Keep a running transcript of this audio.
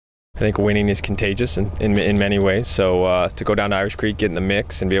think winning is contagious in many ways. So to go down to Irish Creek, get in the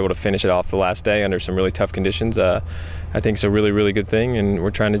mix, and be able to finish it off the last day under some really tough conditions, I think it's a really, really good thing, and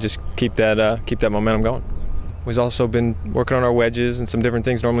we're trying to just keep that momentum going. We've also been working on our wedges and some different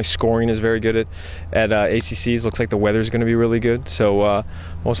things. Normally scoring is very good at ACCs. Looks like the weather's going to be really good. So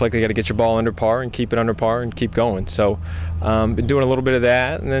most likely you got to get your ball under par and keep it under par and keep going. So been doing a little bit of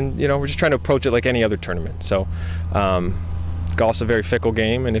that, and then we're just trying to approach it like any other tournament. So golf's a very fickle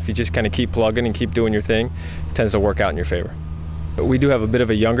game, and if you just kind of keep plugging and keep doing your thing, it tends to work out in your favor. But we do have a bit of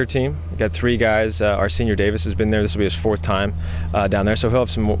a younger team. We got 3 guys. Our senior Davis has been there. This will be his 4th time down there, so he'll have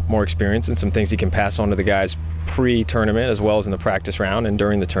some more experience and some things he can pass on to the guys pre-tournament as well as in the practice round and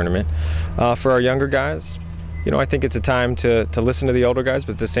during the tournament. For our younger guys, I think it's a time to listen to the older guys,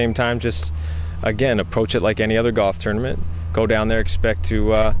 but at the same time, just again approach it like any other golf tournament. Go down there, expect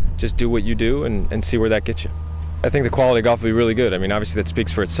to just do what you do and see where that gets you. I think the quality of golf will be really good. I mean, obviously that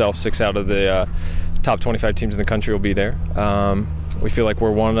speaks for itself. 6 out of the top 25 teams in the country will be there. We feel like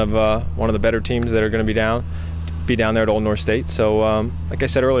we're one of the better teams that are going to be down there at Old North State. So like I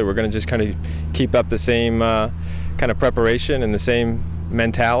said earlier, we're going to just kind of keep up the same kind of preparation and the same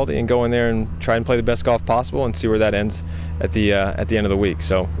mentality and go in there and try and play the best golf possible and see where that ends at the end of the week.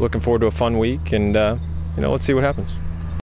 So looking forward to a fun week, and let's see what happens.